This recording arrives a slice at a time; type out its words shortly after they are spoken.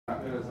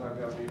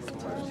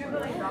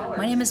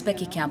My name is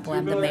Becky Campo.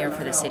 I'm the mayor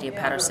for the city of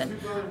Patterson.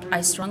 I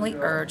strongly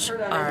urge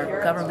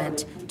our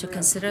government to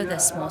consider the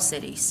small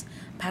cities.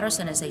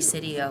 Patterson is a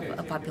city of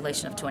a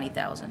population of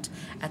 20,000.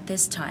 At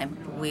this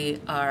time, we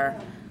are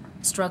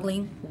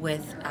struggling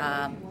with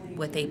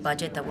a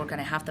budget that we're going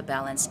to have to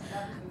balance,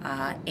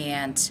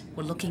 and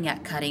we're looking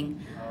at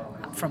cutting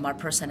from our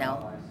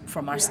personnel,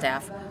 from our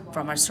staff,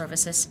 from our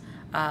services,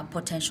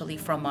 potentially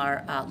from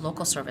our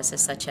local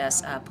services such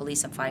as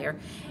police and fire,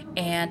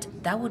 and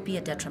that would be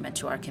a detriment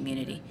to our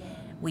community.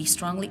 We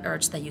strongly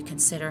urge that you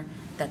consider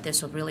that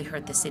this will really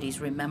hurt the cities.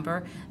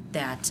 Remember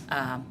that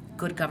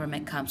good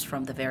government comes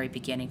from the very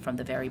beginning, from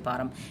the very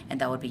bottom,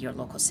 and that would be your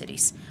local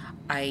cities.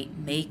 I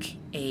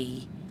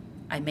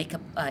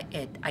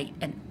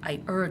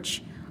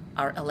urge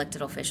our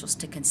elected officials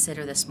to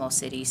consider the small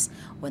cities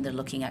when they're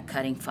looking at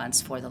cutting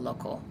funds for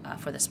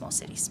the small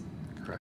cities.